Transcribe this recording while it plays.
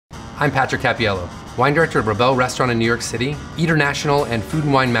I'm Patrick Cappiello, wine director of Rebelle restaurant in New York City, Eater National and Food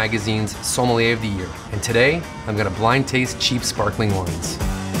and Wine Magazine's Sommelier of the Year. And today, I'm gonna blind taste cheap sparkling wines.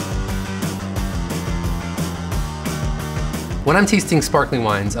 When I'm tasting sparkling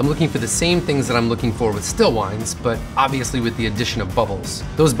wines, I'm looking for the same things that I'm looking for with still wines, but obviously with the addition of bubbles.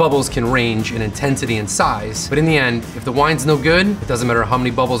 Those bubbles can range in intensity and size, but in the end, if the wine's no good, it doesn't matter how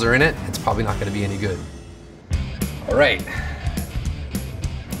many bubbles are in it, it's probably not gonna be any good. All right.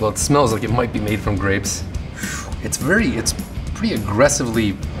 Well, it smells like it might be made from grapes. It's pretty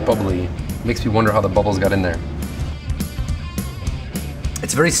aggressively bubbly. It makes me wonder how the bubbles got in there.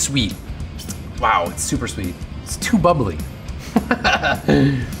 It's very sweet. Wow, it's super sweet. It's too bubbly.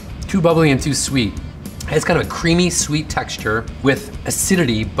 Too bubbly and too sweet. It has kind of a creamy, sweet texture with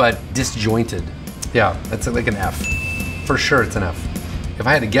acidity, but disjointed. Yeah, that's like an F. For sure, it's an F. If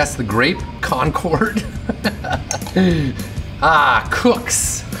I had to guess the grape, Concord.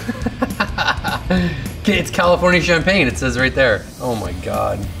 Cooks. It's California champagne, it says right there. Oh my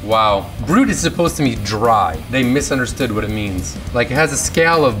God, wow. Brut is supposed to be dry. They misunderstood what it means. Like it has a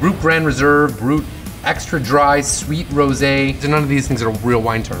scale of Brut Grand Reserve, Brut Extra Dry, Sweet Rosé. None of these things are real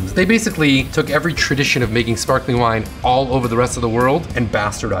wine terms. They basically took every tradition of making sparkling wine all over the rest of the world and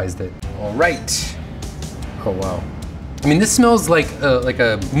bastardized it. All right. Oh wow. I mean, this smells like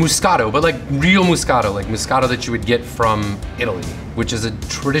a Moscato, but like real Moscato, like Moscato that you would get from Italy, which is a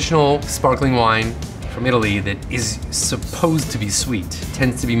traditional sparkling wine from Italy that is supposed to be sweet. It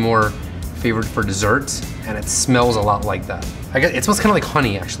tends to be more favored for desserts, and it smells a lot like that. I guess it smells kind of like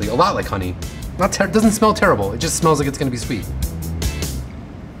honey, actually, a lot like honey. It doesn't smell terrible, it just smells like it's gonna be sweet.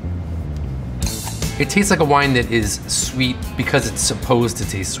 It tastes like a wine that is sweet because it's supposed to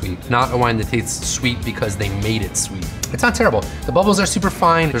taste sweet, not a wine that tastes sweet because they made it sweet. It's not terrible. The bubbles are super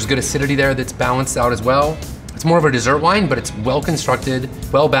fine. There's good acidity there that's balanced out as well. It's more of a dessert wine, but it's well constructed,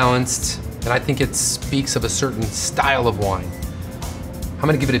 well balanced, and I think it speaks of a certain style of wine. I'm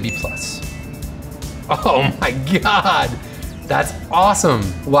gonna give it a B+. Oh my God. That's awesome.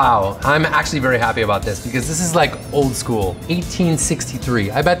 Wow, I'm actually very happy about this because this is like old school,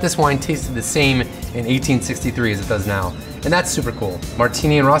 1863. I bet this wine tasted the same in 1863 as it does now. And that's super cool.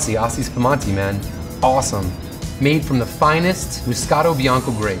 Martini and Rossi, Assi Spumante, man. Awesome. Made from the finest Moscato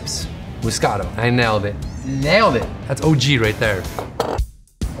Bianco grapes. Moscato, I nailed it. Nailed it. That's OG right there.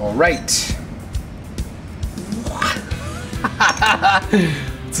 All right.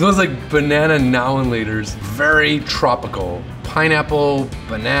 It smells like banana now and laters. Very tropical. Pineapple,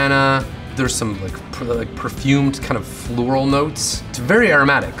 banana. There's some like perfumed kind of floral notes. It's very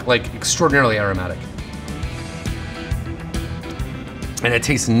aromatic, like extraordinarily aromatic. And it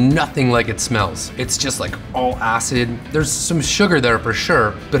tastes nothing like it smells. It's just like all acid. There's some sugar there for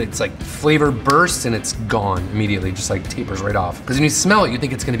sure, but it's like flavor bursts and it's gone immediately, just like tapers right off. Because when you smell it, you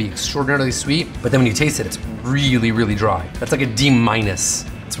think it's gonna be extraordinarily sweet, but then when you taste it, it's really, really dry. That's like a D-.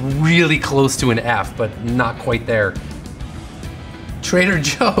 It's really close to an F, but not quite there. Trader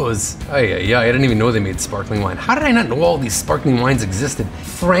Joe's. I didn't even know they made sparkling wine. How did I not know all these sparkling wines existed?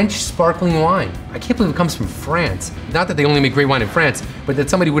 French sparkling wine. I can't believe it comes from France. Not that they only make great wine in France, but that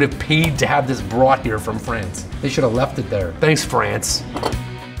somebody would have paid to have this brought here from France. They should have left it there. Thanks, France.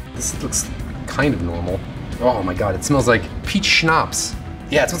 This looks kind of normal. Oh my God, it smells like peach schnapps.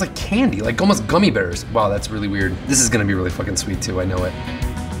 Yeah, it smells like candy, like almost gummy bears. Wow, that's really weird. This is gonna be really fucking sweet too, I know it.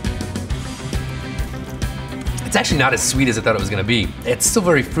 It's actually not as sweet as I thought it was gonna be. It's still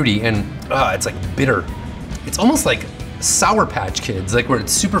very fruity and it's like bitter. It's almost like Sour Patch Kids, like where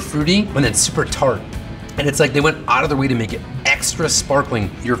it's super fruity and then super tart. And it's like they went out of their way to make it extra sparkling.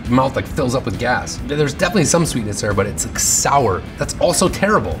 Your mouth like fills up with gas. There's definitely some sweetness there, but it's like sour. That's also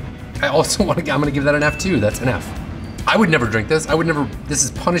terrible. I'm gonna give that an F too, that's an F. I would never drink this. This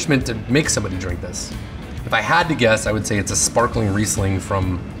is punishment to make somebody drink this. If I had to guess, I would say it's a sparkling Riesling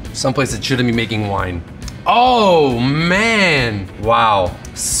from someplace that shouldn't be making wine. Oh man, wow.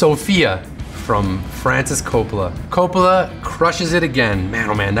 Sofia from Francis Coppola. Coppola crushes it again. Man,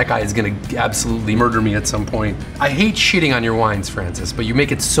 oh man, that guy is gonna absolutely murder me at some point. I hate shitting on your wines, Francis, but you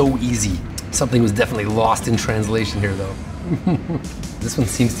make it so easy. Something was definitely lost in translation here though. This one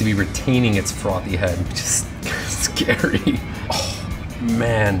seems to be retaining its frothy head, which is scary. Oh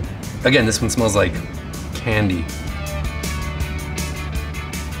man. Again, this one smells like candy.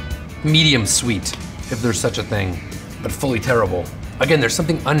 Medium sweet, if there's such a thing, but fully terrible. Again, there's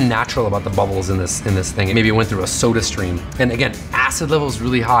something unnatural about the bubbles in this thing. Maybe it went through a soda stream. And again, acid level is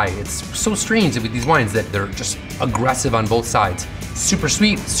really high. It's so strange with these wines that they're just aggressive on both sides. Super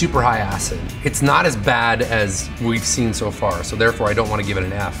sweet, super high acid. It's not as bad as we've seen so far, so therefore I don't want to give it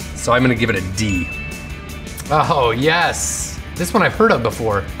an F. So I'm gonna give it a D. Oh yes, This one I've heard of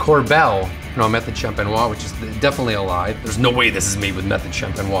before, Korbel, method champenois, which is definitely a lie. There's no way this is made with method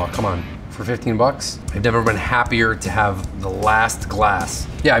champenois, come on. For 15 bucks, I've never been happier to have the last glass.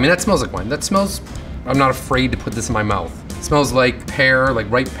 Yeah, I mean, that smells like wine. That smells, I'm not afraid to put this in my mouth. It smells like pear, like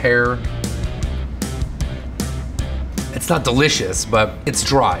ripe pear. It's not delicious, but it's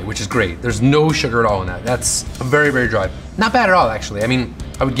dry, which is great. There's no sugar at all in that. That's very, very dry. Not bad at all, actually. I mean,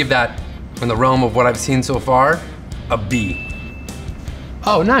 I would give that, in the realm of what I've seen so far, a B.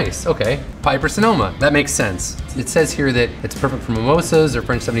 Oh, nice, okay. Piper Sonoma, that makes sense. It says here that it's perfect for mimosas or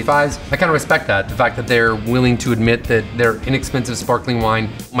French 75s. I kind of respect that, the fact that they're willing to admit that their inexpensive sparkling wine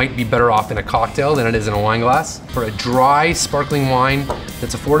might be better off in a cocktail than it is in a wine glass. For a dry sparkling wine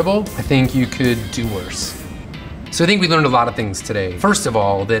that's affordable, I think you could do worse. So I think we learned a lot of things today. First of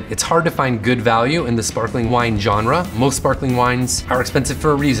all, that it's hard to find good value in the sparkling wine genre. Most sparkling wines are expensive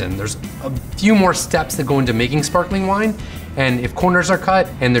for a reason. There's a few more steps that go into making sparkling wine, and if corners are cut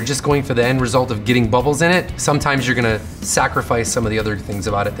and they're just going for the end result of getting bubbles in it, sometimes you're gonna sacrifice some of the other things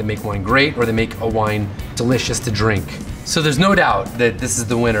about it that make wine great or that make a wine delicious to drink. So there's no doubt that this is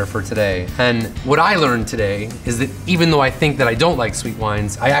the winner for today. And what I learned today is that even though I think that I don't like sweet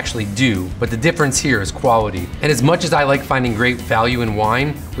wines, I actually do. But the difference here is quality. And as much as I like finding great value in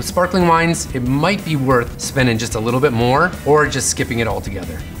wine, with sparkling wines, it might be worth spending just a little bit more or just skipping it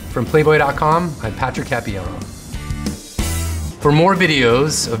altogether. From Playboy.com, I'm Patrick Cappiello. For more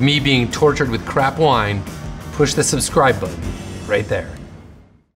videos of me being tortured with crap wine, push the subscribe button right there.